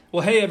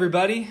Well, hey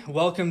everybody,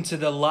 welcome to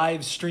the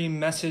live stream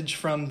message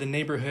from the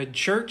Neighborhood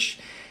Church.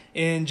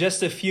 In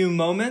just a few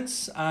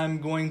moments,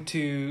 I'm going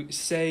to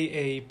say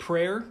a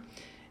prayer,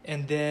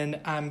 and then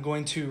I'm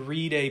going to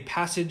read a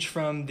passage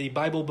from the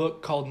Bible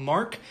book called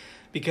Mark,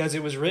 because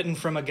it was written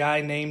from a guy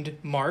named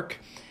Mark.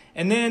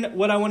 And then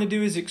what I want to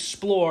do is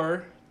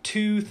explore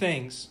two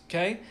things,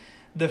 okay?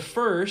 The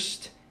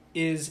first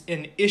is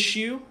an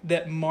issue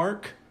that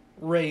Mark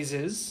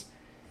raises,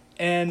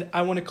 and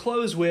I want to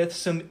close with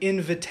some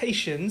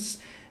invitations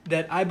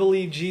that I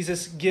believe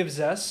Jesus gives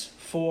us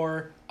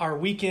for our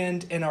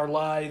weekend and our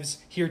lives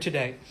here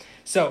today.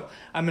 So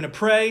I'm going to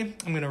pray,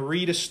 I'm going to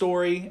read a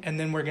story, and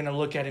then we're going to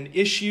look at an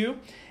issue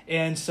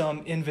and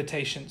some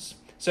invitations.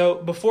 So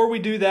before we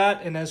do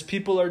that, and as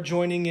people are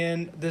joining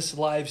in this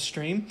live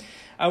stream,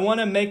 I want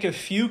to make a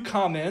few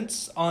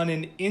comments on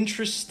an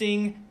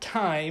interesting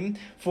time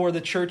for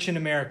the church in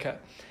America.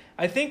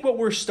 I think what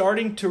we're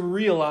starting to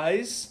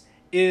realize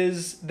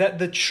is that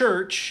the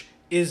church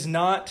is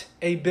not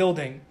a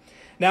building.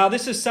 Now,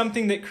 this is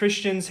something that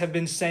Christians have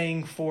been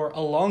saying for a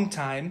long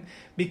time,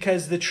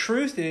 because the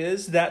truth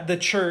is that the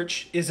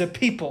church is a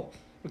people,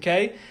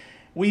 okay?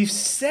 We've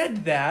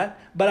said that,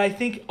 but I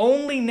think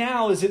only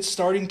now is it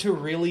starting to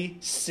really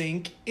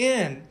sink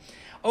in.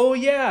 Oh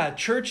yeah,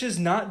 church is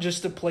not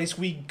just a place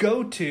we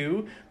go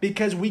to,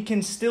 because we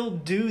can still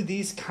do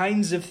these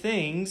kinds of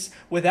things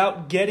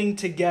without getting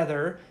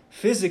together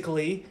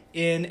physically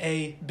in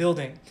a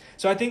building.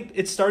 So I think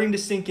it's starting to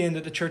sink in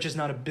that the church is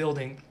not a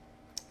building.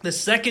 The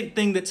second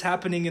thing that's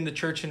happening in the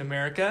church in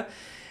America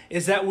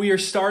is that we are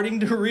starting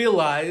to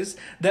realize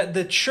that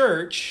the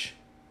church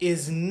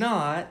is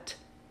not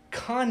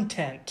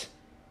content.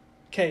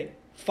 Okay,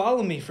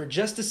 follow me for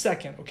just a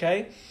second,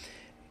 okay?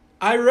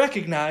 I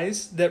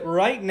recognize that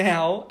right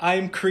now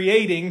I'm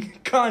creating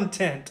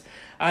content.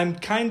 I'm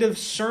kind of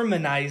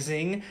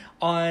sermonizing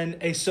on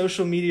a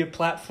social media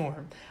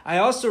platform. I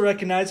also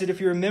recognize that if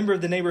you're a member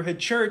of the Neighborhood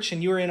Church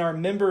and you're in our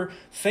member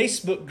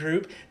Facebook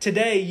group,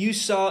 today you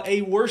saw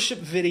a worship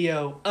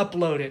video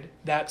uploaded.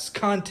 That's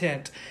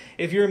content.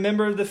 If you're a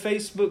member of the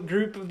Facebook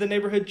group of the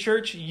Neighborhood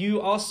Church, you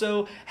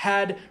also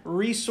had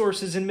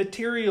resources and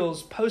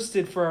materials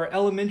posted for our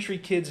elementary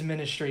kids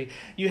ministry.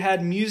 You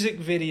had music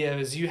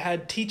videos, you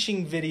had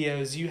teaching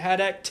videos, you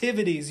had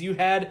activities, you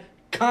had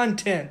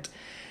content.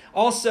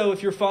 Also,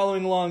 if you're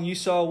following along, you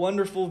saw a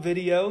wonderful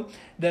video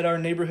that our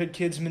Neighborhood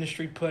Kids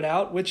Ministry put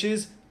out, which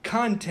is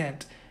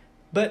content.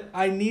 But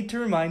I need to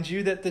remind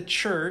you that the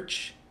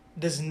church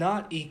does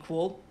not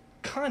equal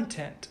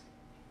content.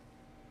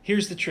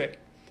 Here's the trick.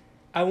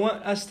 I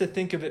want us to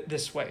think of it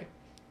this way.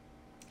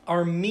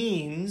 Our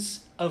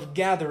means of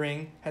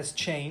gathering has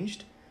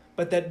changed,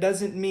 but that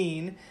doesn't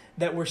mean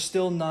that we're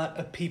still not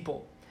a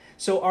people.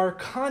 So our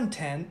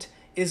content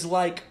is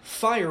like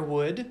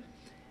firewood,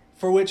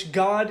 for which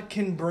God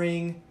can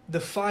bring the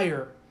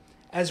fire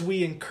as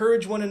we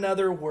encourage one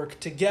another, work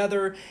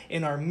together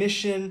in our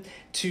mission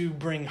to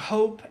bring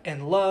hope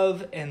and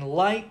love and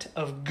light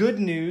of good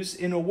news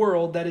in a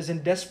world that is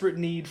in desperate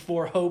need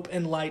for hope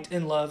and light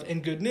and love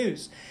and good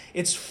news.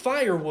 It's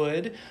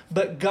firewood,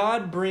 but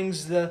God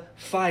brings the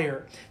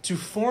fire to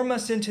form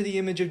us into the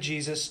image of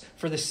Jesus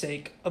for the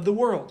sake of the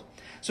world.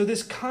 So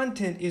this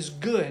content is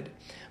good,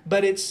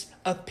 but it's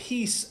a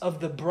piece of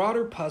the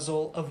broader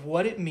puzzle of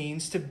what it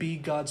means to be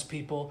God's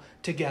people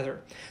together.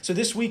 So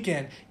this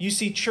weekend, you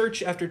see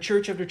church after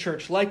church after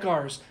church like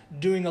ours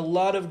doing a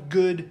lot of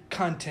good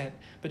content.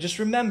 But just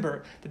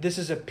remember that this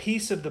is a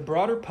piece of the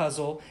broader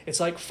puzzle. It's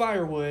like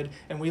firewood,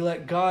 and we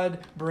let God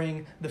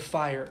bring the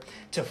fire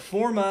to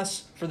form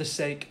us for the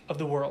sake of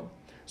the world.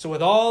 So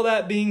with all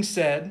that being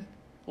said,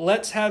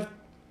 let's have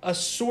a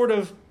sort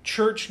of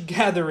church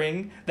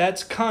gathering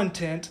that's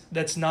content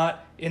that's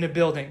not in a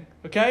building,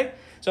 okay?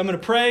 So I'm going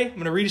to pray, I'm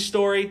going to read a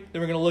story,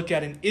 then we're going to look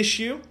at an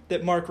issue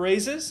that Mark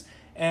raises,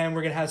 and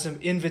we're going to have some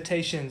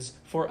invitations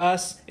for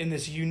us in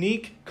this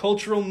unique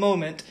cultural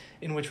moment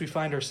in which we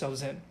find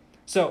ourselves in.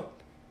 So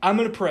I'm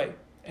going to pray,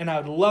 and I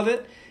would love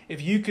it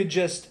if you could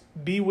just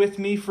be with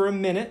me for a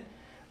minute.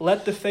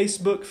 Let the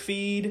Facebook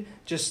feed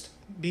just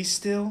be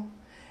still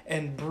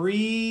and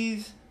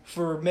breathe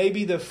for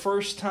maybe the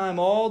first time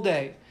all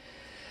day,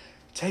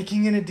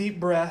 taking in a deep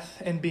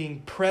breath and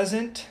being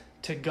present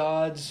to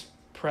God's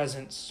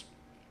presence.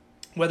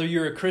 Whether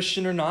you're a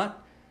Christian or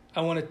not,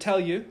 I want to tell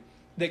you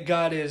that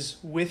God is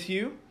with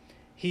you.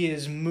 He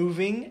is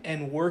moving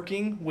and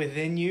working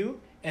within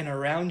you and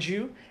around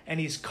you, and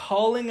He's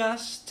calling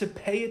us to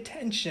pay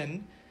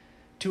attention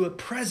to a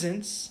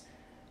presence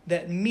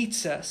that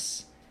meets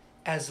us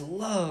as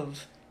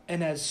love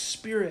and as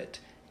spirit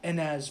and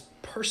as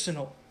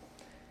personal.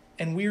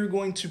 And we are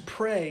going to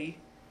pray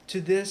to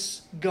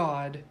this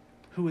God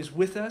who is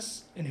with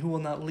us and who will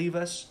not leave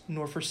us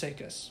nor forsake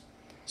us.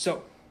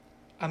 So,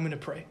 I'm going to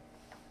pray.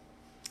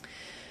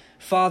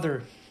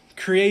 Father,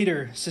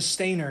 Creator,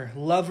 Sustainer,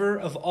 Lover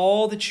of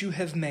all that you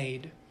have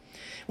made,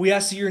 We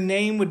ask that your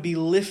name would be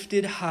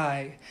lifted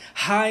high,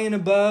 high and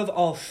above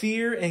all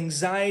fear,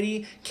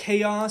 anxiety,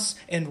 chaos,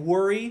 and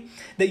worry,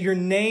 that your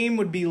name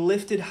would be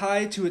lifted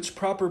high to its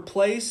proper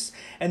place,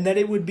 and that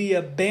it would be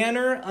a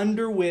banner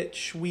under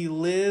which we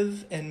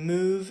live and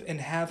move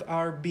and have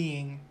our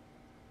being.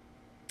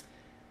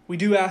 We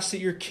do ask that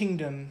your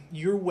kingdom,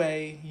 your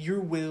way, your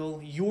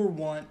will, your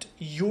want,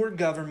 your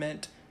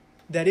government,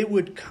 that it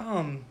would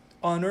come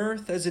on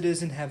earth as it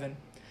is in heaven.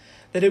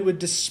 That it would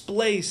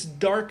displace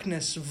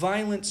darkness,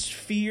 violence,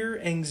 fear,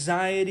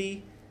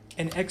 anxiety,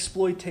 and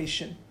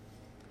exploitation.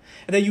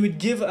 And that you would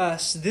give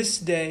us this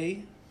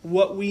day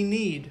what we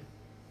need.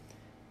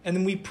 And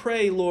then we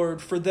pray,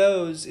 Lord, for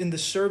those in the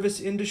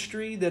service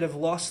industry that have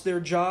lost their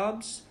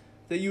jobs,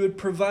 that you would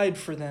provide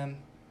for them,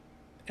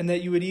 and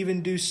that you would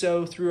even do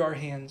so through our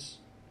hands.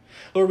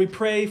 Lord, we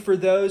pray for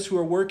those who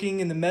are working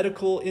in the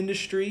medical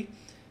industry.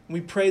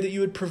 We pray that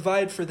you would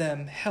provide for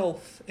them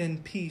health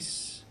and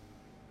peace.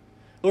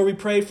 Lord, we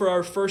pray for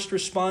our first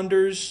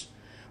responders.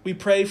 We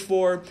pray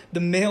for the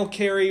mail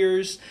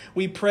carriers.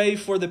 We pray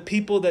for the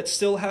people that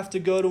still have to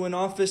go to an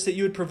office, that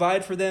you would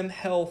provide for them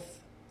health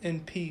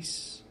and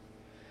peace.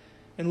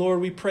 And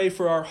Lord, we pray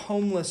for our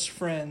homeless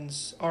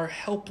friends, our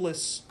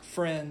helpless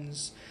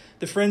friends,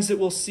 the friends that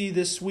we'll see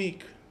this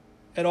week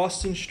at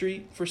Austin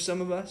Street for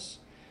some of us.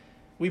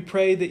 We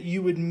pray that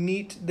you would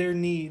meet their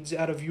needs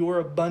out of your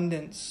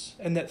abundance,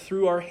 and that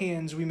through our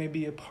hands we may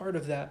be a part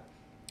of that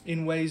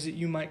in ways that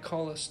you might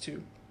call us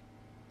to.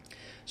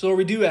 So Lord,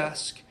 we do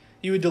ask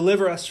you would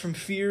deliver us from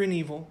fear and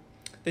evil,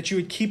 that you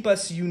would keep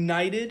us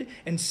united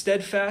and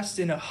steadfast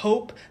in a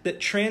hope that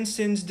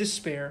transcends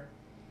despair,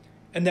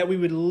 and that we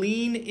would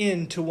lean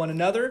into one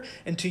another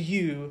and to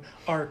you,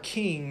 our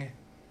King,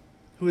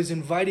 who is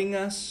inviting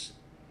us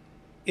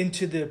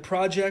into the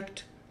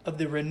project of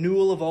the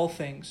renewal of all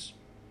things.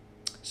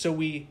 So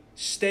we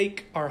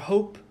stake our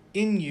hope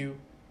in you,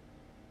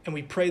 and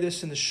we pray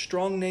this in the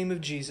strong name of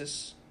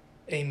Jesus.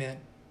 Amen.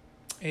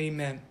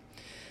 Amen.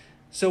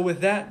 So with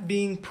that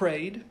being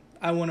prayed,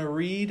 I want to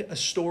read a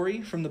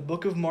story from the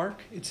book of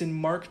Mark. It's in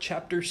Mark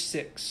chapter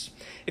 6.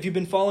 If you've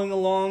been following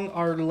along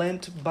our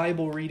Lent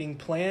Bible reading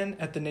plan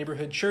at the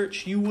Neighborhood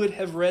Church, you would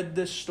have read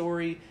this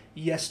story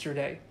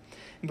yesterday.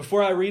 And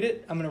before I read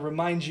it, I'm going to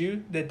remind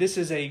you that this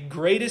is a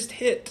greatest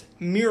hit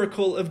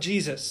miracle of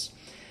Jesus.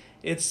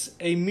 It's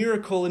a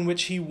miracle in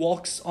which he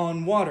walks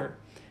on water.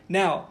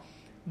 Now,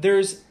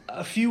 there's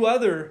a few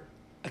other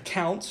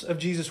accounts of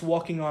Jesus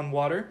walking on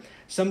water,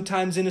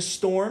 sometimes in a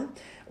storm,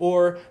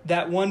 or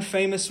that one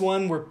famous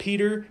one where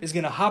Peter is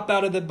going to hop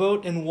out of the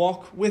boat and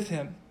walk with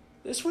him.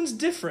 This one's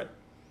different.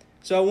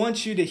 So I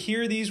want you to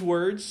hear these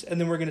words,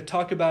 and then we're going to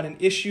talk about an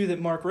issue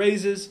that Mark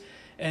raises,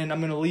 and I'm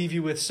going to leave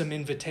you with some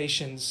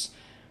invitations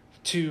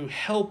to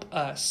help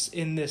us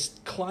in this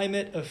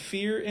climate of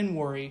fear and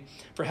worry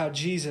for how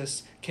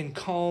Jesus can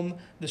calm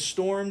the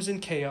storms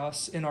and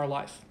chaos in our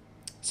life.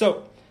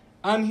 So,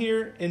 I'm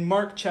here in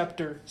Mark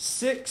chapter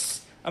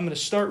 6. I'm going to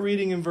start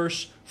reading in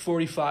verse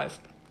 45.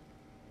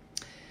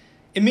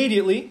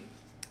 Immediately,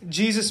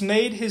 Jesus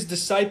made his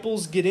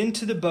disciples get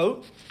into the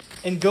boat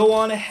and go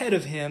on ahead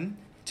of him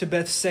to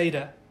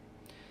Bethsaida,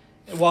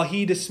 while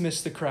he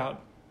dismissed the crowd.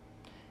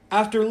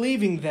 After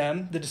leaving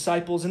them, the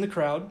disciples and the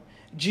crowd,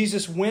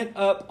 Jesus went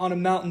up on a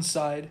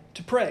mountainside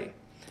to pray.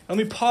 Let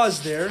me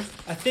pause there.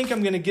 I think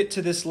I'm going to get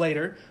to this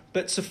later,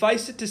 but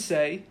suffice it to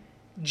say,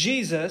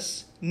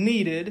 Jesus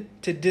needed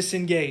to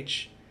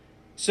disengage.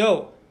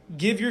 So,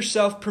 give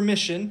yourself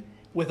permission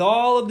with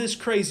all of this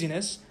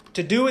craziness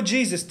to do what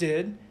Jesus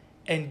did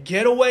and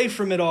get away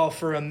from it all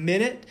for a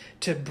minute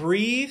to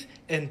breathe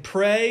and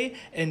pray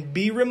and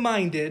be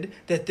reminded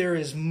that there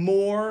is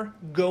more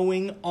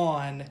going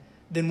on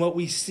than what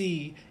we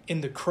see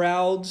in the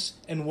crowds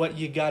and what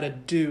you got to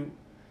do.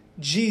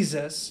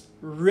 Jesus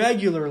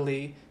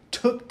regularly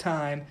took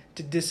time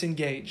to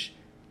disengage.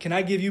 Can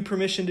I give you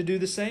permission to do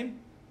the same?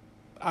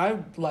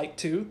 I'd like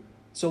to.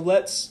 So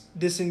let's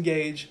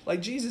disengage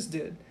like Jesus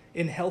did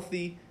in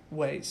healthy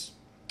ways.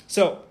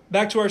 So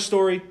back to our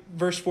story,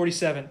 verse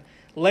 47.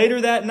 Later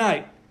that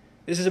night,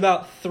 this is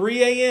about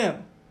 3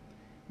 a.m.,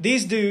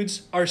 these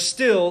dudes are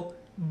still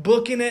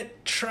booking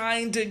it,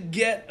 trying to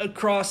get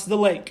across the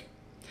lake.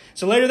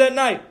 So later that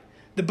night,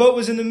 the boat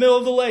was in the middle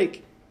of the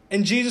lake,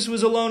 and Jesus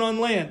was alone on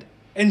land.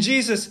 And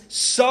Jesus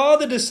saw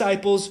the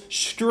disciples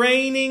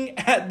straining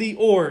at the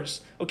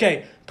oars.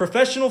 Okay,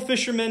 professional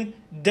fishermen,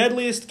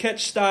 deadliest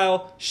catch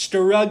style,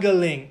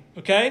 struggling.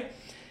 Okay?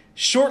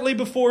 Shortly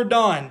before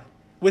dawn,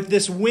 with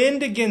this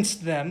wind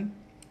against them,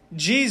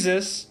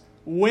 Jesus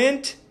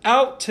went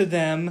out to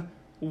them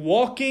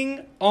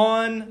walking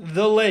on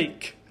the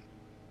lake.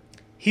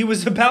 He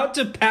was about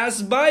to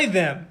pass by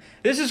them.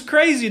 This is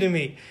crazy to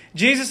me.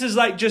 Jesus is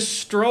like just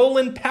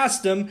strolling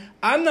past them.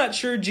 I'm not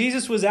sure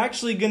Jesus was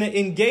actually going to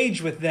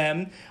engage with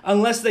them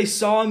unless they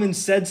saw him and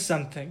said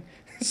something.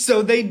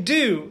 So they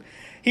do.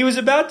 He was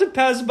about to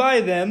pass by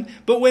them,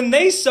 but when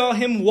they saw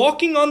him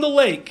walking on the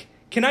lake,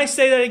 can I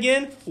say that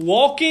again?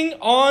 Walking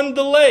on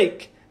the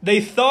lake. They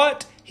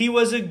thought he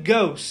was a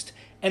ghost,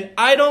 And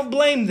I don't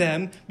blame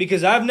them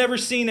because I've never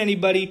seen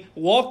anybody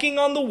walking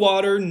on the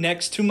water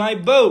next to my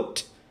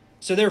boat.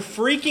 So they're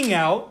freaking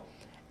out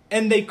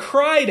and they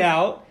cried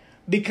out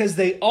because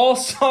they all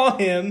saw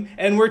him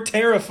and were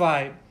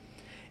terrified.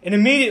 And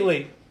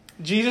immediately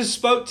Jesus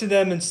spoke to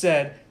them and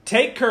said,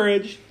 "Take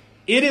courage,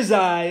 it is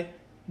I,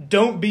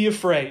 don't be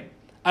afraid."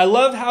 I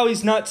love how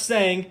he's not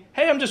saying,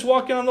 "Hey, I'm just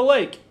walking on the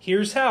lake.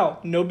 Here's how.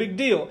 No big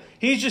deal."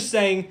 He's just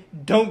saying,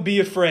 "Don't be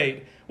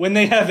afraid," when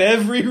they have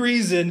every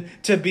reason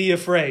to be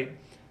afraid.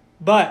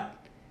 But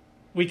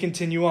we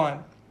continue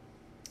on.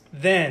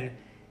 Then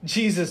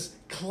Jesus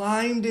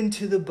climbed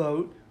into the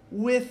boat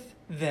with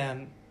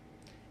them,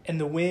 and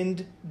the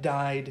wind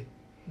died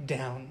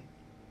down.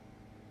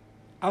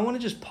 I want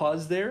to just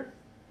pause there.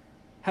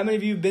 How many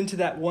of you have been to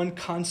that one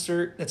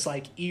concert that's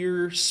like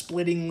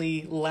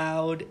ear-splittingly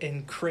loud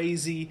and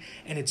crazy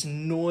and it's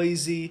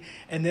noisy,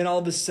 and then all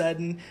of a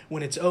sudden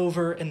when it's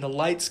over and the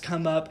lights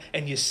come up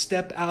and you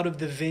step out of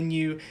the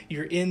venue,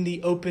 you're in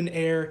the open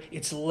air,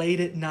 it's late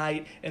at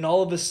night, and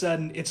all of a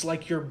sudden it's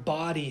like your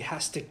body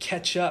has to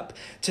catch up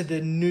to the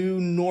new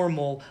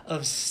normal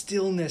of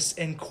stillness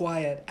and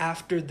quiet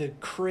after the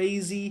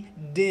crazy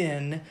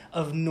din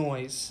of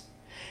noise.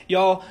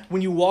 Y'all,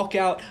 when you walk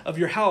out of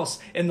your house,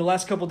 and the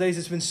last couple of days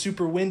it's been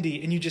super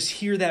windy, and you just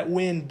hear that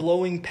wind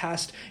blowing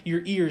past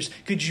your ears,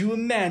 could you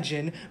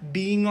imagine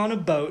being on a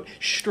boat,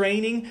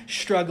 straining,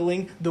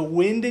 struggling, the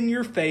wind in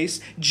your face,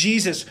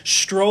 Jesus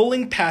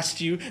strolling past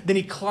you, then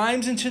he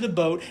climbs into the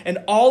boat, and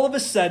all of a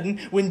sudden,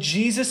 when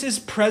Jesus is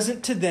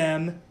present to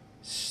them,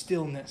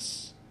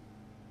 stillness.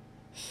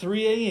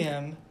 3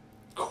 a.m.,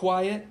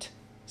 quiet,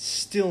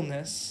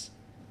 stillness,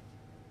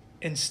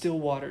 and still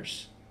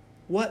waters.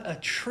 What a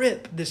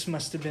trip this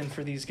must have been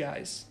for these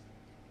guys.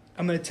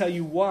 I'm going to tell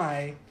you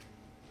why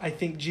I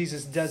think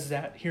Jesus does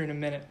that here in a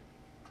minute.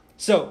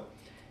 So,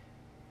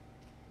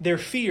 their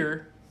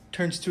fear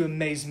turns to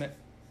amazement,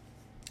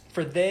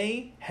 for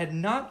they had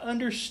not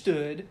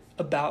understood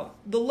about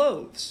the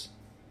loaves.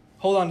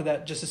 Hold on to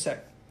that just a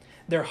sec.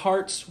 Their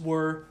hearts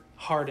were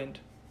hardened.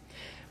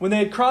 When they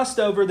had crossed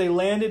over, they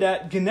landed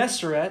at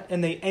Gennesaret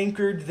and they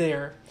anchored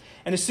there.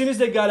 And as soon as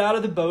they got out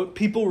of the boat,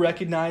 people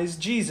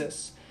recognized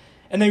Jesus.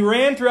 And they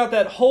ran throughout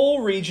that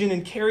whole region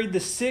and carried the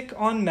sick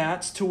on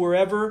mats to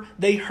wherever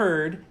they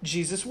heard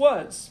Jesus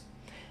was.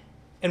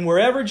 And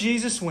wherever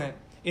Jesus went,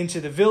 into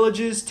the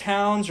villages,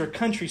 towns, or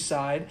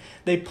countryside,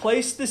 they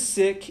placed the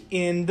sick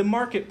in the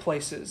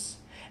marketplaces.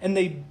 And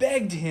they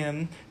begged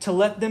him to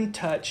let them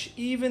touch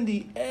even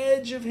the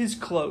edge of his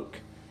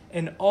cloak.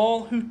 And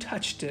all who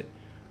touched it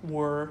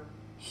were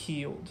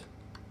healed.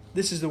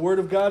 This is the word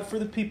of God for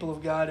the people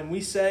of God. And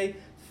we say,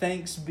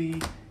 thanks be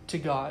to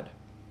God.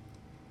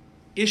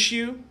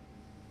 Issue,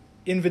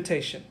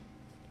 invitation.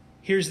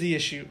 Here's the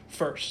issue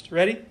first.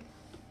 Ready?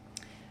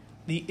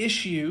 The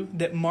issue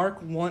that Mark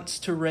wants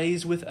to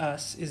raise with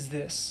us is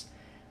this: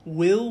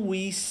 will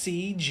we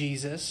see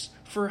Jesus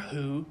for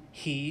who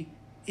he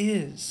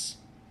is?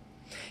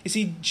 You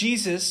see,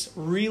 Jesus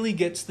really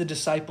gets the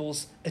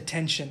disciples'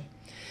 attention.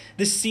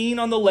 The scene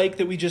on the lake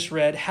that we just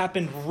read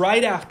happened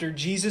right after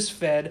Jesus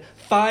fed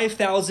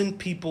 5,000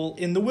 people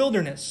in the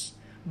wilderness.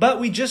 But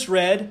we just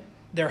read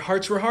their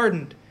hearts were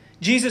hardened.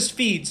 Jesus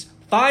feeds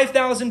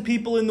 5,000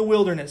 people in the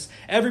wilderness.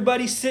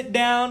 Everybody sit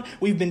down.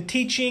 We've been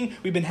teaching.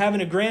 We've been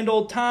having a grand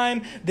old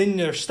time. Then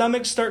their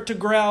stomachs start to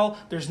growl.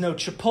 There's no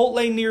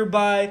Chipotle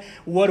nearby.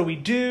 What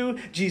do?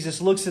 Jesus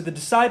looks at the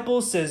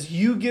disciples, says,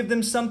 "You give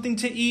them something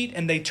to eat."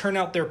 And they turn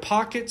out their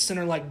pockets and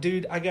are like,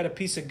 "Dude, I got a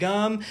piece of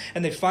gum."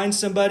 And they find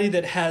somebody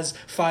that has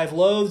 5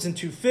 loaves and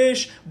 2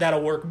 fish.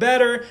 That'll work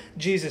better.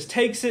 Jesus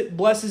takes it,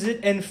 blesses it,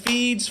 and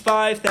feeds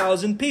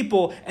 5,000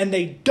 people. And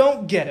they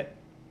don't get it.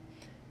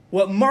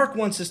 What Mark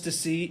wants us to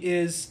see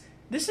is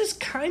this is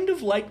kind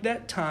of like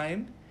that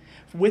time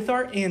with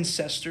our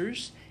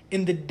ancestors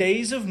in the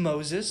days of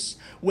Moses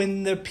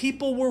when the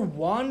people were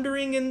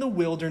wandering in the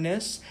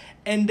wilderness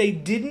and they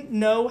didn't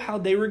know how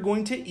they were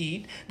going to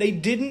eat. They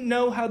didn't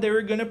know how they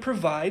were going to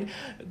provide.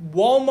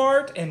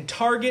 Walmart and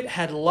Target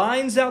had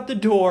lines out the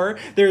door.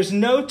 There's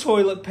no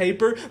toilet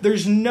paper.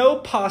 There's no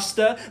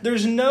pasta.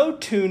 There's no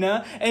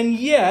tuna. And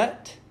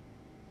yet,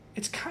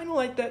 it's kind of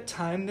like that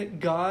time that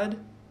God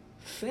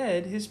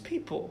fed his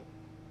people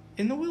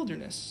in the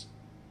wilderness.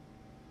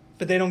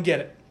 But they don't get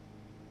it.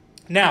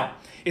 Now,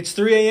 it's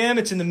 3 a.m.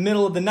 It's in the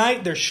middle of the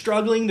night. They're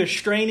struggling. They're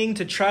straining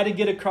to try to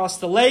get across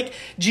the lake.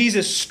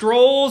 Jesus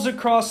strolls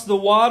across the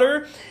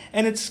water.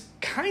 And it's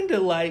kind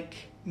of like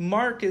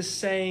Mark is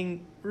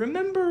saying,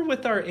 remember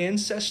with our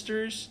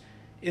ancestors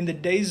in the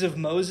days of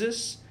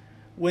Moses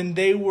when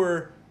they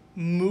were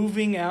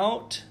moving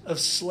out of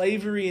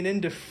slavery and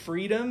into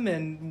freedom,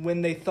 and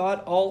when they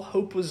thought all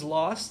hope was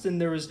lost and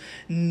there was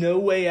no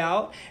way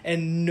out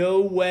and no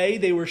way,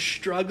 they were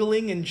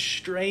struggling and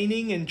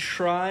straining and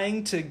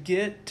trying to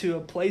get to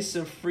a place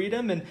of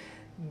freedom, and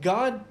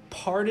God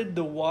parted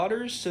the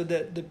waters so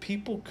that the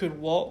people could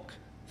walk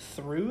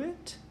through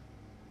it.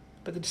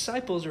 But the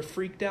disciples are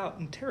freaked out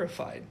and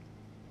terrified.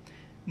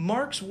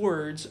 Mark's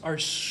words are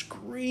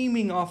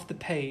screaming off the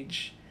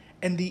page,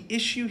 and the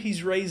issue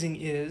he's raising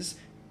is,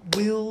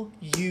 Will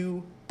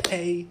you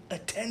pay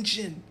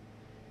attention?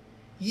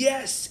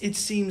 Yes, it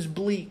seems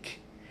bleak.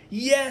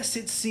 Yes,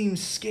 it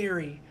seems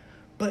scary.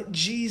 But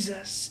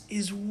Jesus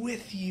is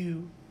with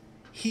you.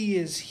 He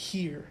is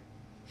here.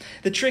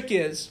 The trick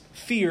is,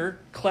 fear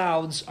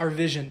clouds our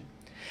vision.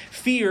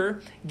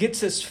 Fear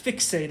gets us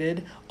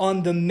fixated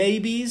on the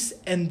maybes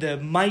and the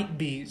might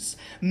be's.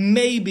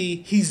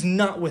 Maybe he's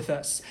not with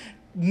us.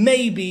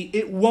 Maybe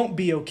it won't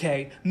be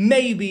okay.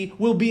 Maybe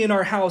we'll be in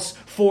our house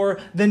for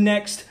the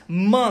next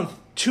month,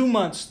 2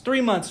 months, 3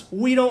 months.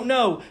 We don't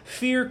know.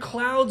 Fear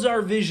clouds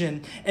our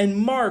vision. And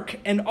Mark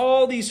and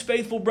all these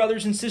faithful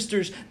brothers and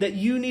sisters that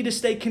you need to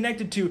stay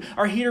connected to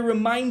are here to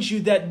remind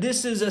you that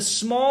this is a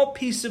small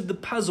piece of the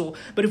puzzle.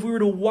 But if we were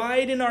to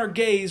widen our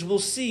gaze, we'll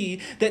see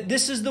that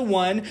this is the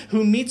one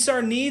who meets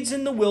our needs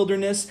in the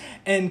wilderness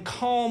and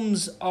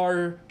calms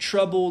our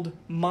troubled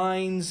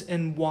minds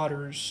and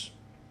waters.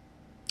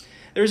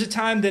 There was a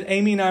time that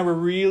Amy and I were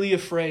really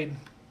afraid.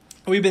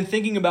 We've been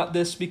thinking about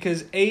this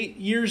because 8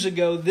 years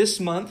ago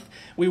this month,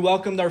 we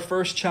welcomed our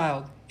first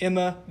child,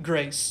 Emma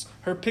Grace.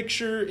 Her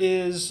picture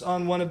is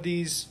on one of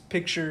these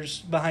pictures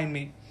behind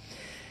me.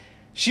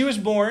 She was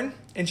born,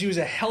 and she was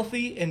a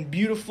healthy and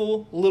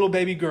beautiful little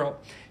baby girl.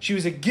 She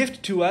was a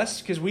gift to us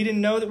because we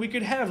didn't know that we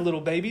could have little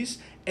babies,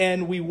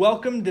 and we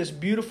welcomed this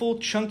beautiful,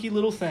 chunky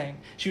little thing.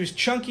 She was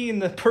chunky in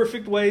the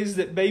perfect ways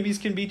that babies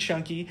can be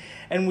chunky,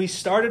 and we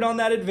started on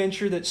that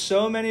adventure that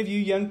so many of you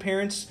young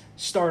parents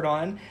start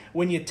on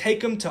when you take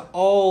them to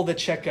all the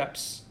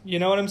checkups. You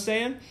know what I'm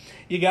saying?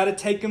 You got to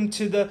take them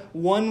to the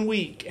 1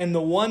 week and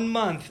the 1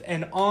 month,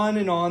 and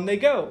on they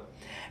go.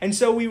 And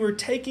so we were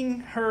taking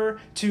her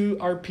to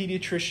our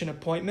pediatrician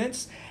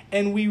appointments,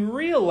 and we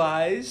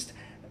realized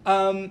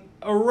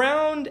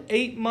around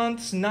 8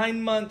 months,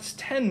 9 months,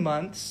 10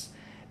 months,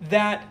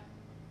 that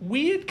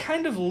we had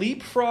kind of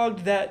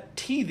leapfrogged that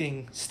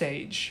teething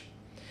stage.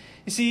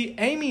 You see,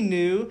 Amy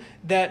knew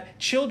that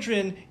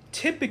children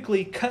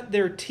typically cut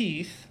their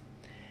teeth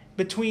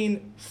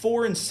between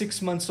 4 and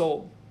 6 months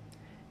old.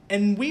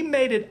 And we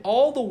made it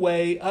all the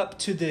way up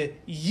to the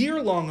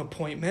year-long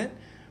appointment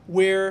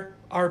where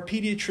our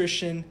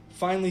pediatrician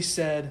finally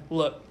said,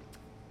 look,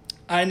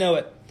 I know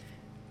it.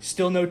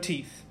 Still no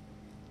teeth.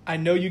 I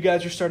know you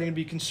guys are starting to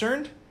be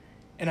concerned,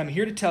 and I'm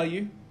here to tell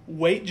you,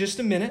 wait just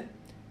a minute.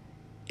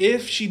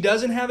 If she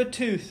doesn't have a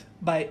tooth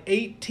by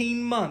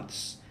 18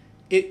 months,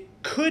 it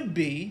could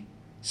be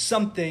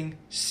something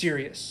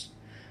serious.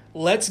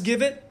 Let's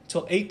give it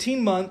till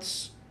 18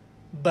 months,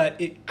 but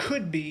it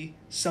could be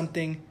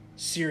something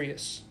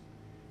serious.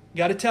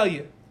 Got to tell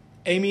you,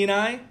 Amy and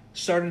I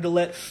started to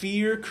let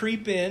fear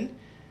creep in,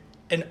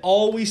 and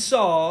all we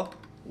saw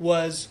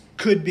was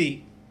could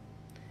be.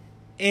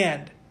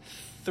 And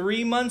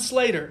 3 months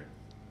later,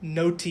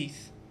 no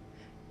teeth.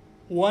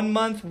 1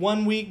 month,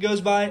 1 week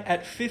goes by.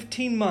 At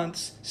 15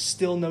 months,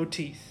 still no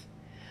teeth.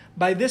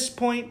 By this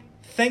point,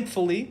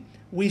 thankfully,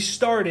 we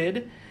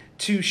started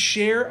to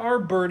share our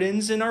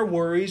burdens and our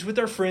worries with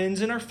our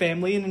friends and our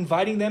family and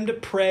inviting them to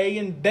pray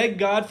and beg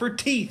God for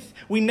teeth.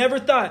 We never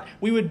thought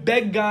we would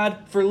beg God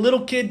for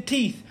little kid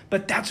teeth,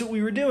 but that's what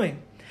we were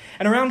doing.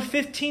 And around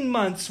 15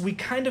 months, we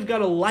kind of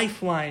got a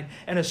lifeline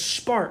and a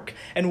spark.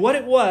 And what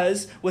it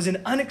was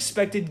an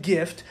unexpected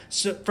gift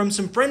from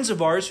some friends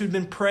of ours who'd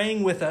been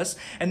praying with us,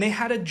 and they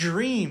had a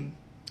dream.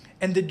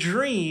 And the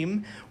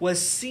dream was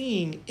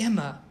seeing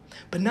Emma,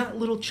 but not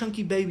little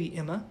chunky baby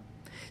Emma,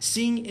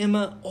 seeing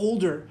Emma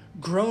older,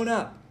 grown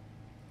up.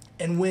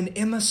 And when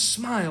Emma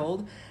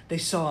smiled, they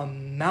saw a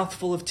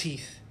mouthful of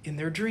teeth in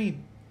their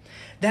dream.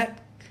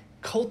 That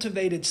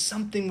cultivated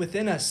something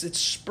within us. It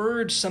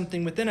spurred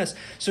something within us.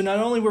 So not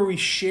only were we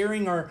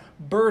sharing our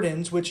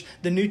burdens, which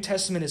the New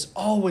Testament is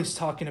always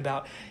talking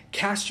about,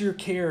 cast your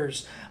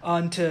cares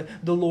onto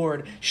the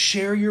Lord,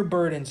 share your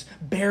burdens,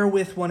 bear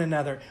with one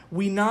another.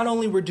 We not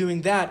only were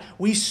doing that,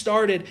 we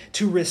started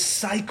to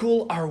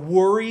recycle our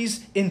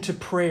worries into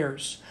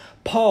prayers.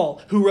 Paul,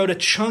 who wrote a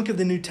chunk of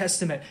the New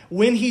Testament,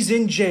 when he's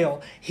in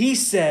jail, he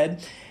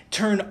said,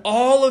 turn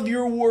all of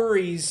your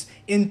worries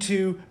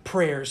into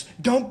prayers.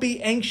 Don't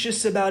be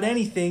anxious about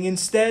anything.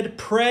 Instead,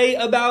 pray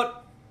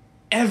about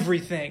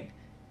everything,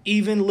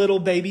 even little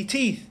baby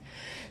teeth.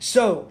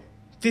 So,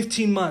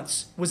 15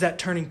 months was that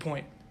turning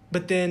point.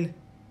 But then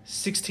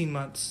 16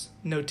 months,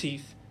 no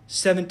teeth.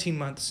 17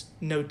 months,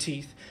 no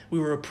teeth. We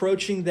were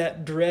approaching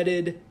that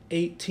dreaded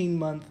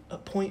 18-month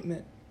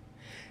appointment.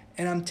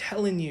 And I'm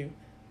telling you,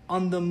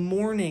 on the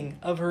morning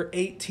of her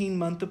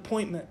 18-month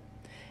appointment,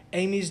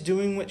 Amy's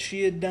doing what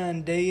she had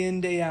done day in,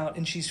 day out,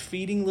 and she's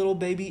feeding little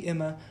baby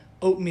Emma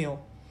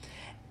oatmeal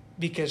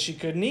because she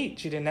couldn't eat.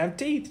 She didn't have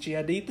teeth. She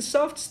had to eat the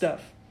soft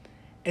stuff.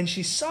 And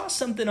she saw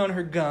something on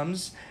her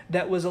gums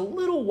that was a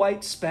little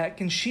white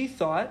speck, and she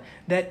thought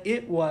that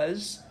it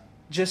was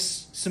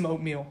just some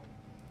oatmeal.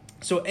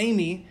 So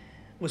Amy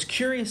was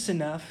curious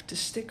enough to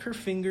stick her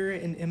finger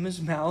in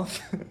Emma's mouth,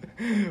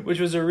 which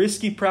was a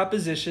risky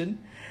proposition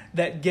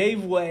that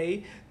gave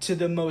way to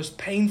the most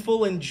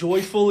painful and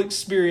joyful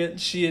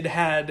experience she had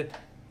had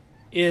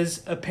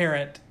as a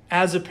parent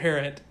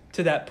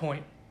to that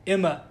point.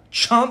 Emma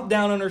chomped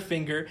down on her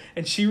finger,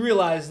 and she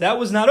realized that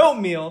was not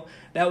oatmeal,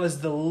 that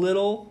was the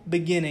little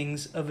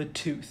beginnings of a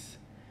tooth.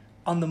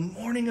 On the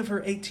morning of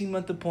her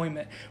 18-month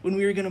appointment, when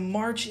we were going to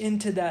march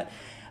into that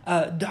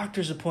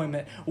doctor's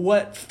appointment,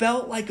 what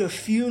felt like a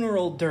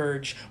funeral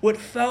dirge, what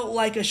felt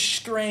like a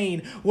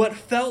strain, what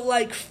felt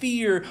like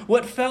fear,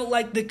 what felt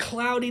like the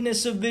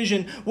cloudiness of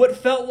vision, what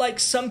felt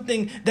like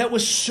something that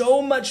was so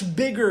much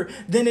bigger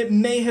than it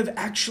may have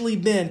actually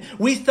been.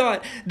 We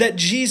thought that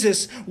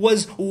Jesus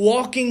was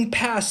walking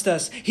past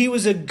us. He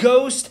was a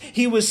ghost.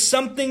 He was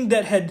something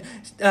that had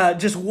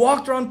just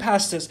walked around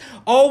past us.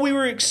 All we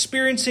were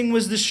experiencing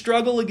was the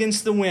struggle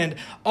against the wind.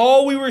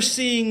 All we were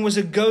seeing was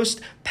a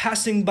ghost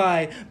passing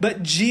by.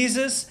 But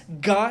Jesus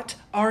got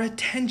our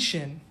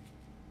attention.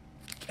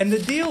 And the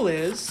deal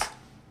is,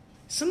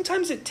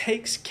 sometimes it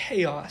takes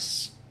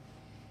chaos.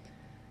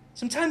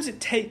 Sometimes it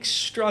takes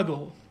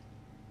struggle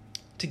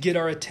to get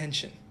our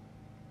attention.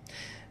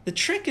 The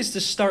trick is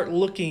to start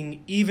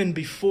looking even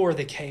before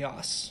the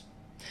chaos.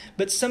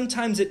 But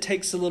sometimes it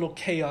takes a little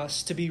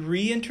chaos to be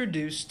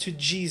reintroduced to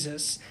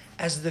Jesus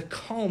as the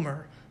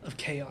calmer of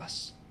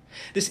chaos.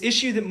 This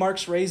issue that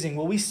Mark's raising,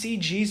 well, we see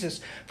Jesus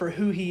for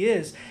who he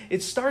is.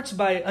 It starts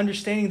by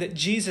understanding that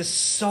Jesus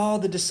saw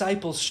the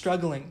disciples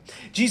struggling.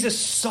 Jesus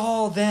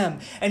saw them,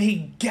 and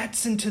he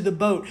gets into the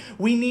boat.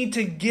 We need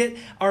to get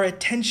our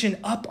attention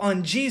up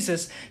on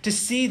Jesus to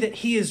see that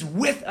he is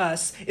with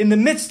us in the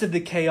midst of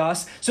the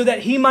chaos so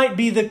that he might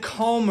be the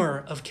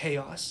calmer of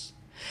chaos.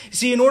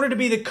 See, in order to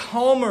be the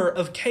calmer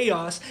of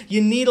chaos,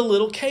 you need a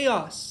little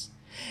chaos.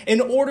 In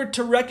order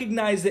to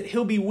recognize that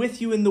he'll be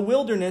with you in the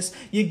wilderness,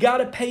 you got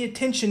to pay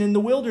attention in the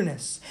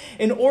wilderness.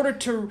 In order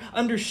to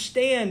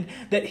understand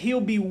that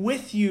he'll be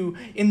with you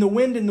in the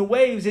wind and the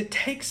waves, it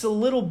takes a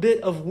little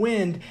bit of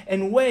wind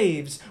and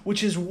waves,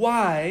 which is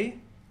why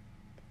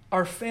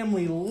our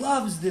family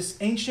loves this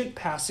ancient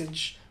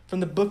passage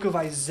from the book of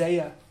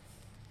Isaiah.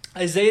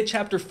 Isaiah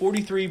chapter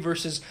 43,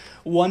 verses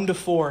 1 to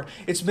 4.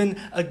 It's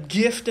been a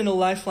gift and a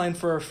lifeline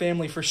for our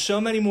family for so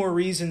many more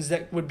reasons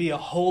that would be a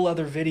whole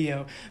other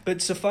video.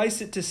 But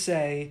suffice it to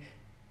say,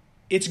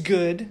 it's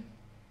good.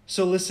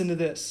 So listen to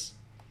this.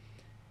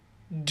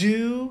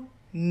 Do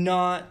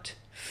not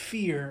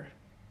fear,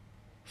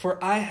 for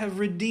I have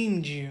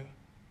redeemed you.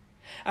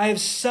 I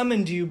have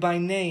summoned you by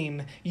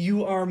name.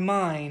 You are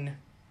mine.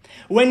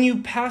 When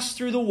you pass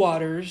through the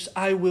waters,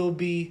 I will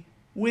be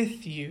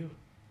with you.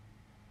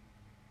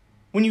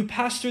 When you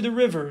pass through the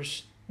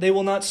rivers, they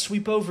will not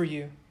sweep over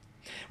you.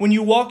 When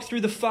you walk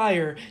through the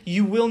fire,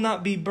 you will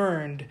not be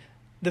burned.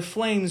 The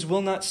flames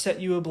will not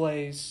set you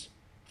ablaze.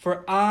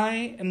 For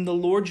I am the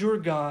Lord your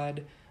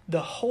God,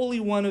 the Holy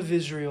One of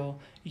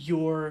Israel,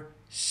 your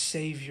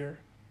Savior.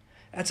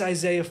 That's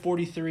Isaiah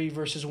 43,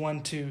 verses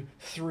 1 to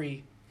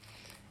 3.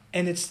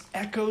 And it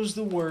echoes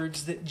the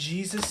words that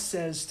Jesus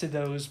says to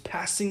those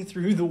passing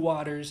through the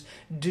waters,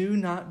 do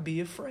not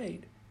be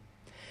afraid.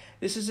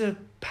 This is a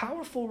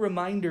powerful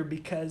reminder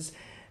because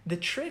the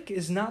trick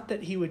is not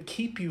that he would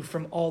keep you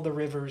from all the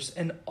rivers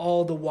and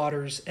all the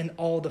waters and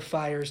all the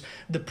fires.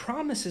 The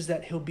promise is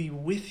that he'll be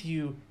with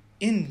you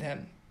in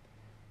them.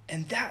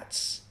 And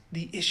that's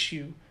the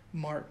issue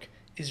Mark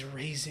is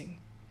raising.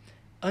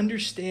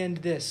 Understand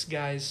this,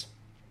 guys.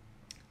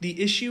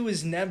 The issue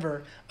is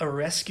never a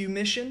rescue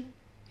mission.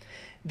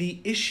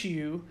 The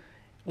issue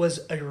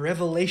was a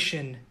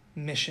revelation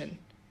mission.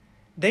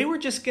 They were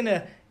just going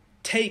to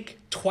take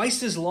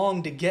twice as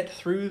long to get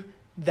through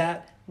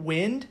that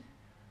wind.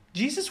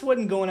 Jesus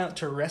wasn't going out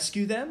to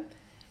rescue them.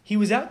 He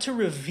was out to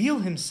reveal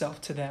himself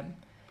to them.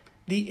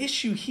 The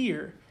issue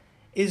here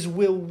is,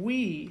 will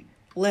we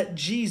let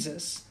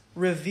Jesus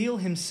reveal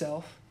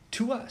himself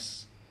to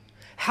us?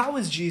 How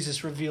is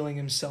Jesus revealing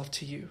himself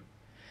to you?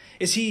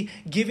 Is he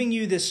giving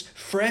you this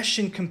fresh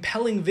and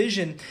compelling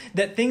vision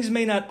that things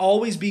may not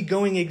always be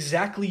going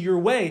exactly your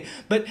way,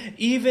 but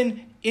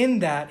even in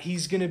that,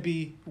 he's going to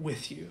be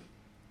with you?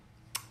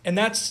 And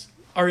that's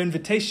our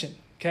invitation,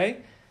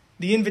 okay?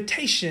 The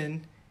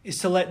invitation is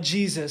to let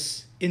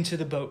Jesus into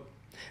the boat.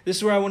 This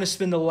is where I want to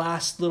spend the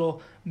last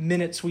little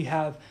minutes we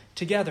have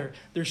together.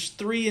 There's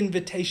 3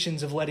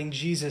 invitations of letting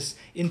Jesus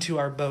into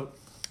our boat.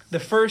 The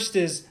first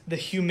is the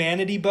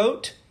humanity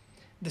boat.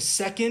 The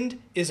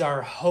second is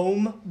our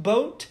home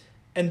boat.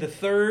 And the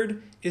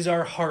third is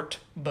our heart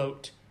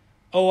boat.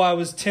 Oh, I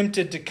was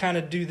tempted to kind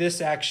of do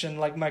this action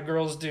like my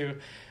girls do,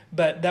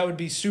 but that would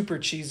be super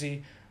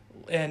cheesy.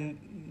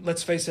 And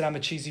let's face it, I'm a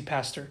cheesy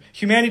pastor.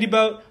 Humanity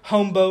boat,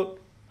 home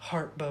boat,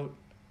 heart boat.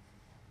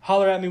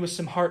 Holler at me with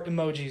some heart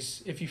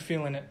emojis if you're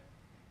feeling it.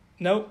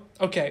 Nope?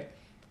 Okay,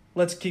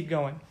 let's keep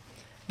going.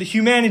 The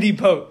humanity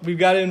boat. We've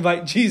got to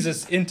invite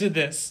Jesus into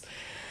this.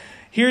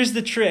 Here's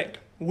the trick.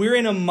 We're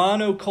in a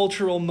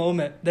monocultural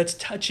moment that's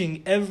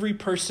touching every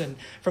person,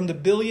 from the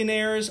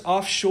billionaires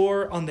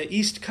offshore on the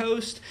East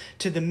Coast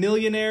to the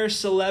millionaire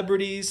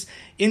celebrities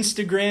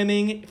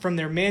Instagramming from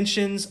their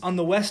mansions on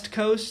the West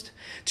Coast,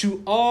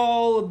 to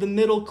all of the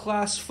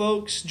middle-class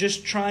folks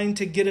just trying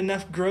to get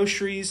enough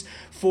groceries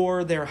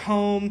for their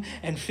home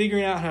and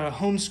figuring out how to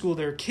homeschool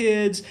their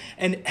kids,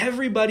 and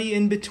everybody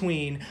in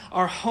between,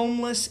 our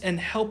homeless and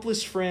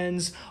helpless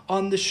friends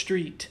on the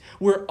street.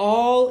 We're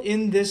all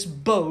in this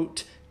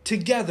boat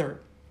together.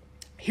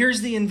 Here's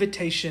the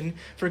invitation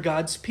for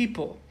God's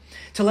people.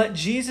 To let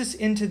Jesus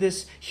into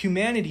this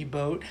humanity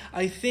boat,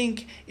 I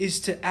think, is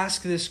to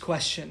ask this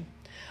question.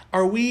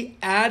 Are we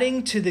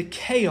adding to the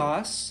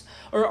chaos,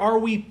 or are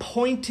we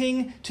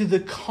pointing to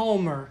the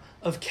calmer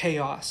of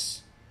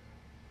chaos?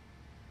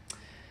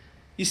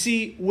 You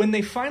see, when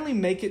they finally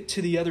make it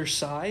to the other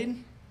side,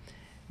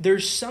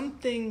 there's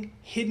something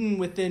hidden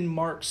within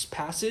Mark's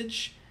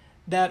passage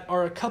that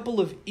are a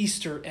couple of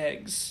Easter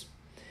eggs.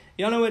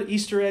 Y'all know what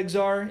Easter eggs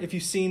are? If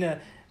you've seen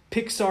a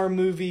Pixar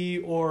movie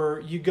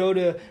or you go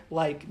to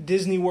like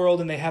Disney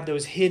World and they have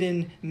those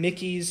hidden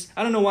Mickeys.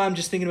 I don't know why I'm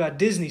just thinking about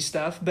Disney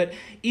stuff, but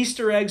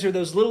Easter eggs are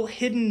those little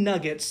hidden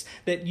nuggets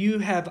that you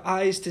have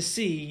eyes to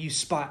see, you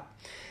spot.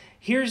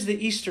 Here's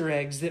the Easter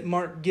eggs that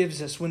Mark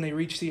gives us when they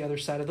reach the other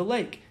side of the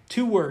lake.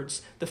 2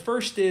 words. The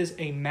first is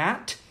a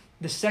mat.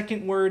 The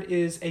second word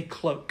is a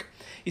cloak.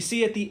 You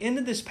see, at the end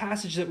of this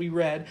passage that we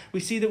read,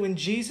 we see that when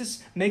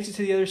Jesus makes it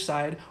to the other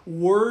side,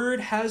 word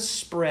has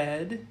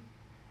spread,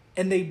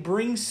 and they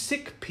bring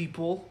sick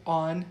people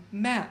on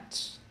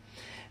mats.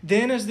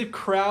 Then as the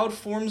crowd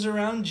forms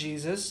around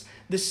Jesus,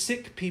 the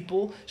sick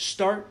people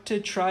start to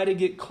try to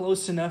get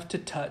close enough to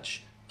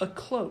touch a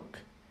cloak.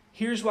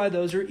 Here's why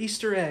those are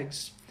Easter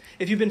eggs.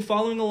 If you've been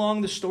following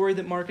along the story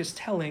that Mark is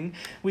telling,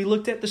 we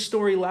looked at the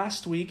story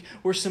last week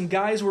where some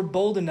guys were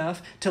bold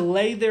enough to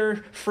lay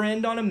their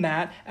friend on a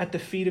mat at the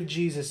feet of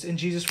Jesus, and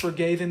Jesus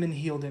forgave him and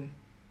healed him.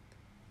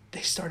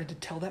 They started to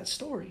tell that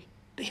story.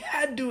 They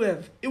had to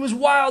have. It was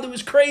wild. It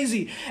was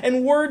crazy.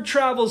 And word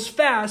travels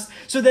fast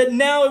so that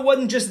now it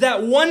wasn't just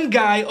that one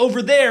guy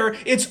over there.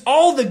 It's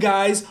all the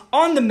guys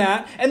on the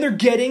mat, and they're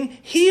getting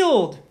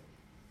healed.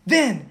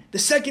 Then, the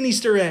second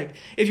Easter egg.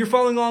 If you're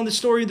following along the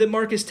story that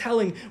Mark is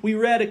telling, we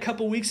read a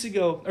couple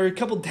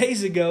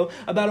days ago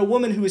about a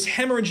woman who was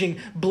hemorrhaging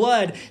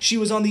blood. She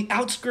was on the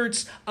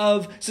outskirts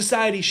of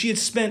society. She had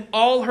spent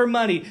all her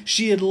money.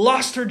 She had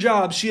lost her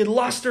job. She had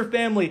lost her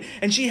family.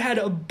 And she had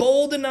a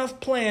bold enough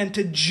plan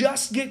to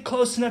just get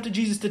close enough to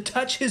Jesus to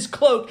touch his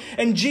cloak.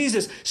 And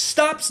Jesus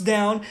stops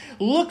down,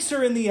 looks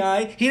her in the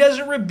eye. He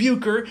doesn't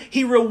rebuke her.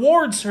 He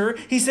rewards her.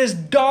 He says,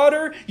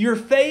 "Daughter, your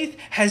faith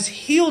has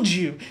healed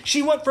you."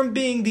 She went from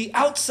being the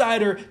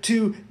outsider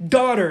to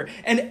daughter,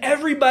 and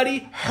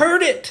everybody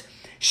heard it.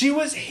 She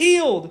was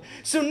healed.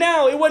 So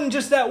now it wasn't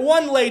just that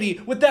one lady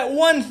with that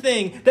one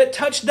thing that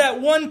touched that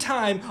one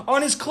time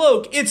on his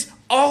cloak. It's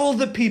all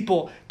the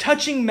people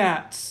touching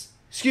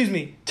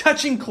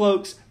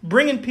cloaks,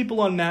 bringing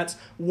people on mats.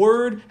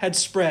 Word had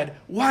spread.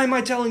 Why am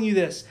I telling you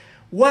this?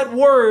 What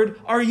word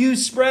are you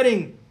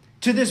spreading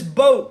to this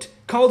boat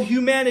called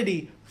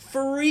humanity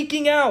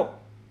freaking out?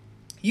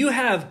 You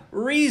have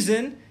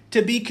reason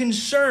to be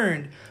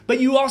concerned, but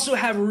you also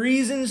have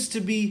reasons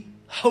to be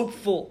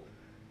hopeful.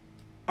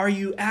 Are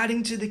you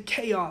adding to the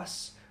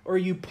chaos, or are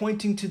you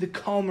pointing to the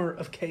calmer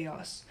of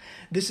chaos?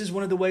 This is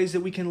one of the ways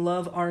that we can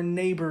love our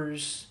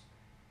neighbors,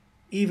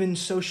 even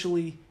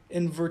socially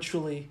and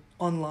virtually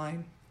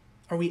online.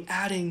 Are we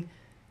adding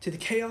to the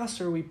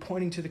chaos, or are we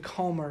pointing to the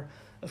calmer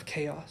of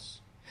chaos?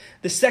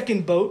 The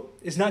second boat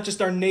is not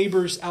just our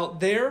neighbors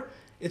out there,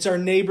 it's our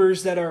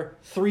neighbors that are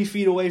 3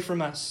 feet away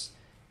from us.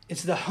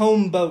 It's the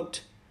home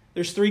boat.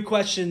 There's 3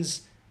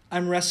 questions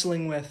I'm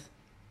wrestling with.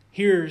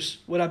 Here's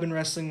what I've been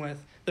wrestling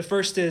with. The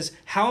first is,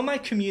 how am I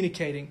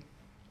communicating?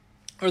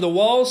 Are the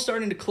walls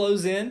starting to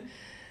close in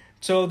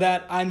so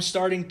that I'm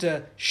starting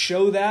to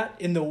show that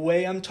in the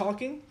way I'm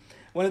talking?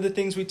 One of the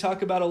things we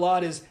talk about a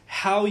lot is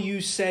how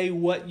you say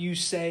what you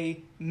say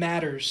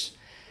matters.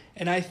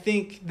 And I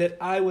think that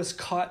I was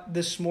caught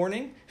this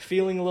morning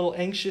feeling a little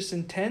anxious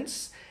and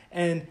tense,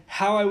 and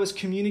how I was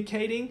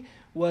communicating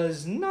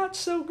was not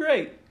so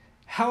great.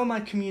 How am I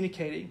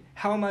communicating?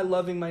 How am I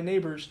loving my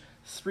neighbors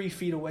 3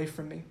 feet away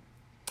from me?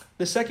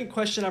 The second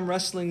question I'm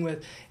wrestling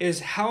with is,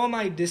 how am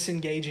I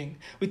disengaging?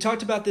 We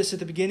talked about this at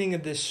the beginning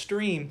of this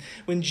stream.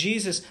 When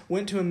Jesus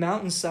went to a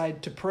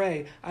mountainside to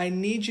pray, I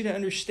need you to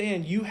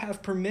understand you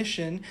have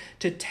permission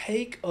to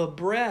take a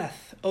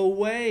breath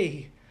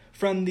away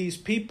from these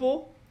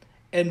people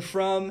and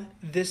from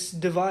this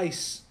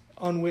device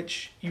on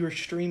which you are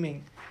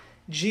streaming.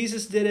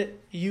 Jesus did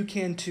it. You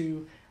can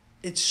too.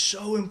 It's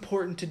so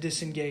important to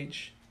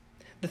disengage.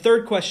 The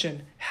third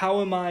question,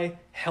 how am I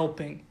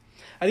helping?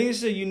 I think this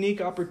is a unique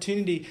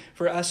opportunity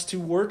for us to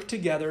work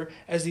together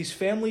as these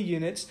family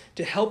units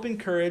to help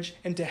encourage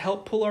and to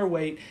help pull our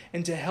weight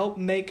and to help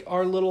make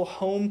our little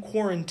home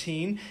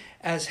quarantine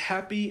as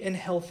happy and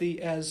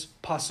healthy as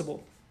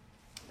possible.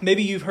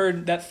 Maybe you've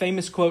heard that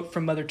famous quote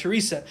from Mother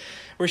Teresa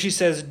where she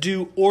says,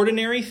 "Do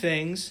ordinary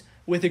things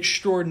with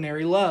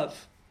extraordinary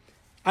love.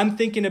 I'm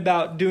thinking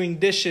about doing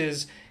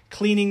dishes,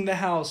 cleaning the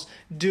house,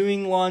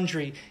 doing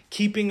laundry,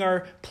 keeping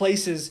our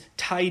places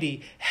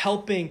tidy,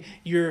 helping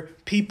your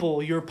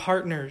people, your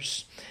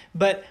partners.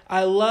 But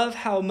I love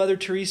how Mother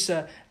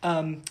Teresa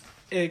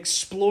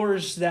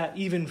explores that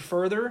even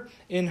further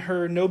in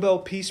her Nobel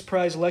Peace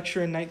Prize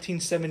lecture in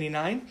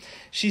 1979.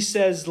 She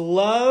says,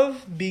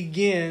 love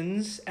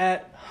begins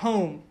at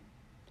home.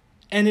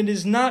 And it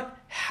is not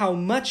how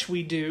much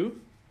we do,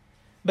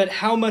 but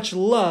how much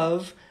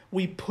love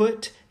we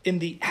put in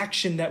the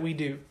action that we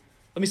do.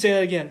 Let me say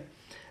that again.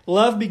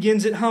 Love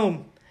begins at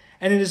home.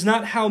 And it is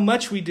not how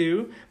much we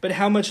do, but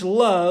how much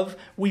love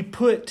we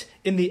put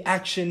in the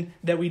action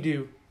that we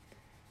do.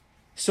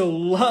 So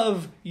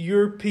love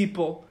your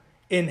people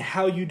in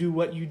how you do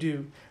what you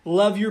do.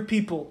 Love your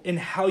people in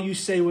how you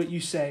say what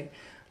you say.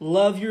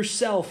 Love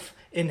yourself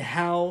in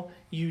how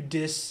you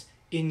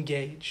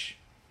disengage.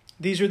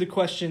 These are the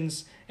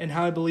questions and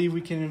how I believe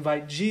we can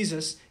invite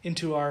Jesus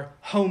into our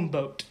home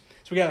boat.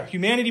 So we got our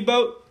humanity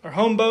boat, our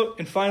home boat,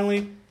 and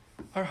finally,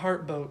 our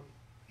heart boat.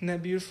 Isn't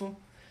that beautiful?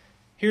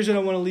 Here's what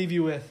I want to leave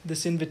you with,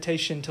 this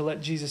invitation to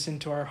let Jesus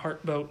into our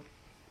heart boat.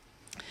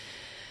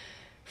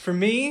 For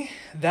me,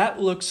 that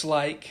looks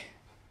like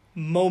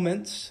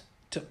moments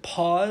to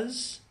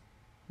pause,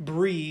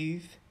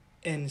 breathe,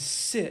 and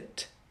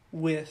sit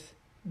with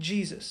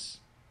Jesus.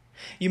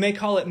 You may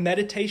call it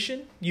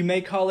meditation. You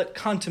may call it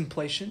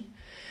contemplation.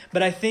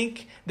 But I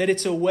think that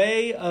it's a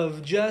way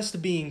of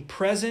just being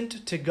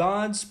present to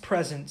God's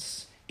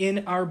presence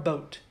in our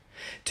boat,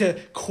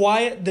 to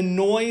quiet the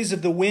noise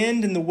of the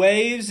wind and the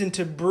waves and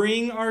to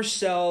bring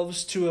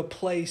ourselves to a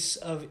place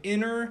of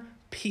inner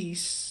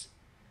peace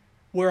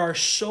where our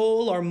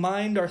soul, our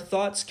mind, our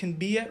thoughts can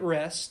be at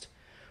rest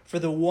for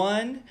the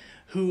one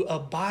who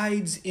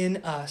abides in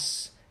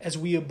us as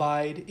we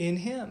abide in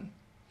him.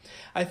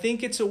 I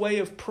think it's a way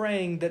of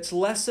praying that's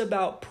less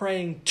about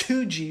praying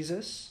to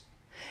Jesus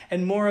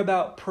and more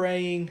about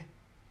praying,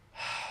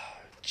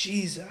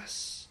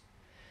 Jesus,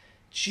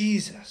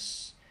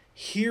 Jesus,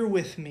 here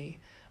with me,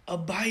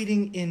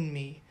 abiding in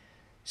me,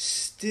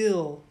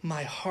 still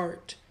my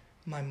heart,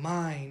 my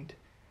mind,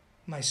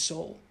 my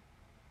soul.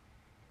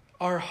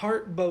 Our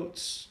heart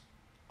boats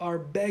are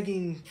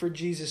begging for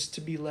Jesus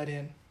to be let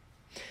in.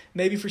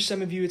 Maybe for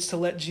some of you, it's to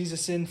let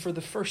Jesus in for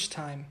the first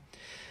time,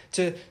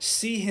 to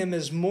see him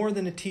as more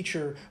than a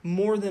teacher,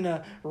 more than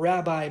a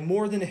rabbi,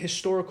 more than a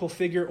historical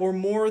figure, or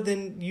more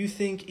than you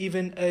think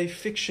even a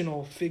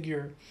fictional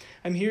figure.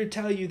 I'm here to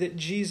tell you that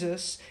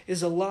Jesus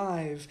is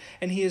alive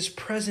and he is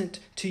present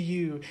to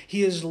you.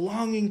 He is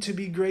longing to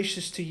be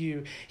gracious to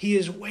you. He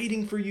is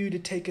waiting for you to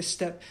take a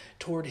step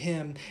toward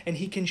him, and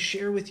he can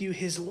share with you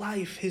his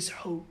life, his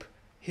hope,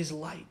 his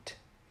light.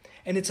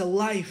 And it's a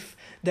life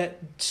that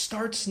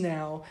starts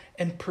now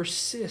and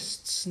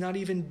persists. Not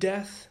even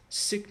death,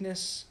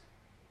 sickness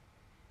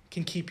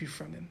can keep you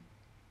from him.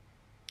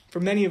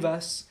 For many of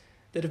us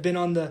that have been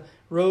on the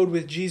road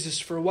with Jesus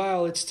for a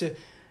while, it's to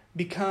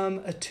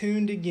become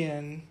attuned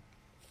again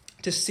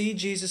to see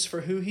Jesus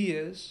for who he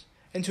is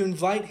and to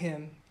invite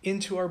him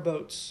into our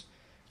boats,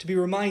 to be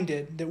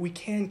reminded that we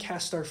can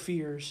cast our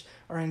fears,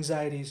 our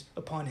anxieties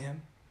upon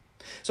him.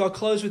 So I'll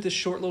close with this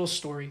short little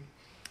story.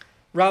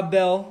 Rob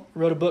Bell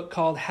wrote a book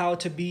called How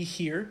to Be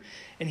Here,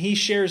 and he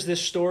shares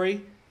this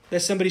story that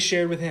somebody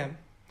shared with him,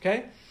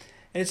 okay?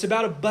 And it's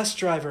about a bus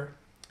driver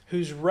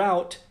whose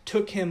route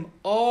took him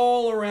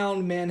all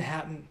around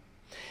Manhattan.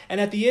 And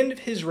at the end of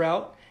his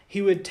route,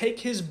 he would take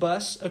his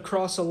bus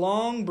across a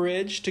long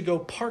bridge to go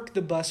park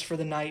the bus for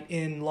the night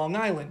in Long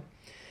Island.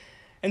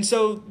 And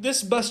so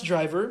this bus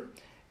driver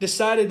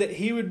decided that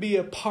he would be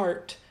a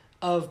part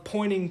of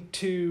pointing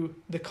to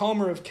the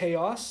calmer of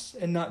chaos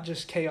and not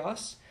just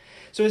chaos.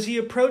 So as he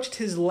approached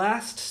his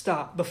last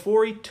stop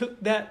before he took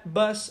that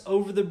bus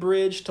over the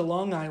bridge to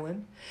Long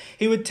Island,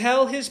 he would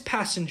tell his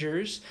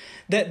passengers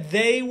that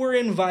they were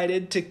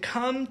invited to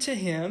come to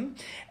him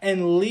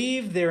and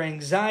leave their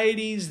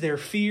anxieties, their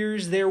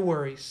fears, their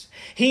worries.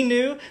 He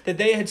knew that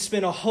they had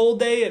spent a whole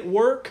day at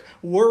work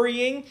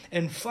worrying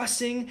and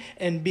fussing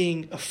and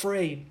being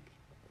afraid.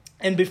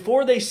 And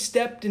before they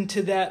stepped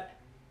into that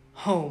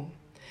home,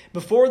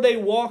 before they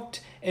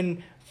walked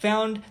and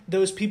found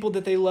those people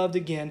that they loved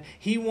again,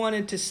 he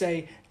wanted to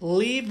say,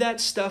 leave that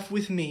stuff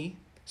with me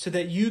so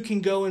that you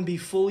can go and be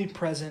fully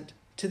present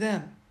to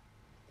them.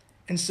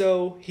 And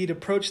so he'd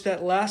approach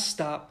that last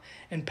stop,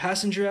 and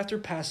passenger after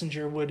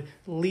passenger would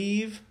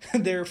leave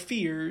their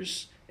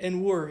fears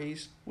and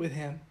worries with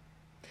him.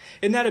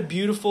 Isn't that a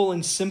beautiful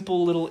and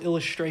simple little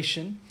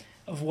illustration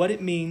of what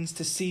it means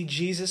to see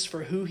Jesus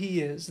for who he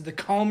is, the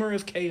calmer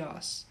of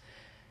chaos,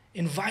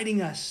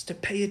 inviting us to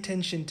pay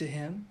attention to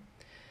him?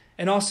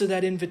 And also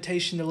that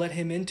invitation to let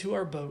him into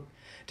our boat,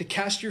 to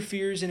cast your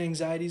fears and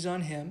anxieties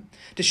on him,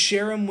 to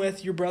share them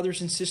with your brothers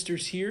and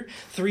sisters here,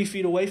 3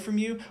 feet away from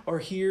you, or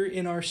here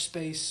in our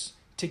space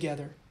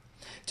together.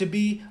 To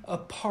be a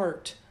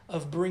part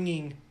of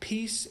bringing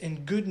peace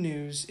and good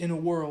news in a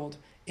world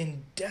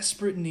in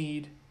desperate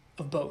need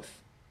of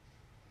both.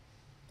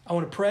 I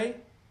want to pray,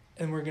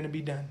 and we're going to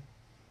be done.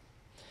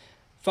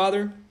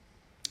 Father,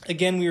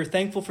 again, we are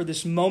thankful for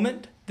this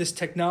moment, this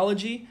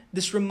technology,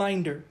 this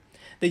reminder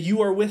that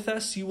you are with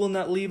us, you will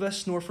not leave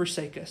us nor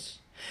forsake us.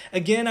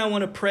 Again, I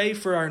want to pray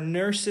for our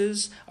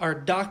nurses, our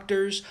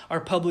doctors,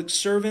 our public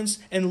servants,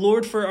 and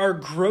Lord, for our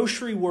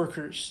grocery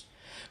workers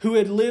who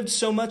had lived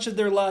so much of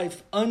their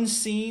life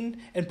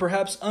unseen and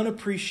perhaps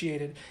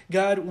unappreciated.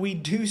 God, we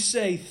do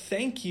say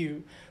thank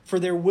you for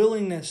their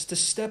willingness to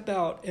step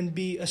out and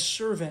be a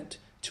servant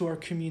to our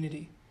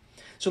community.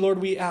 So Lord,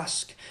 we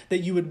ask that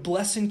you would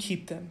bless and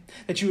keep them,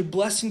 that you would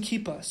bless and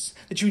keep us,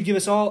 that you would give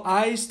us all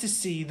eyes to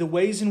see the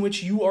ways in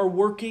which you are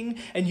working,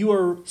 and you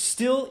are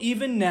still,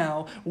 even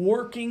now,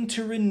 working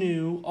to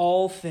renew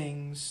all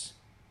things,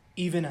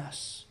 even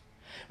us.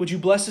 Would you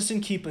bless us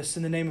and keep us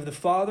in the name of the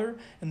Father,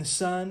 and the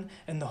Son,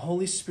 and the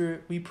Holy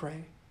Spirit, we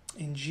pray.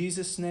 In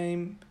Jesus'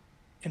 name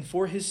and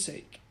for his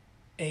sake,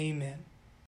 amen.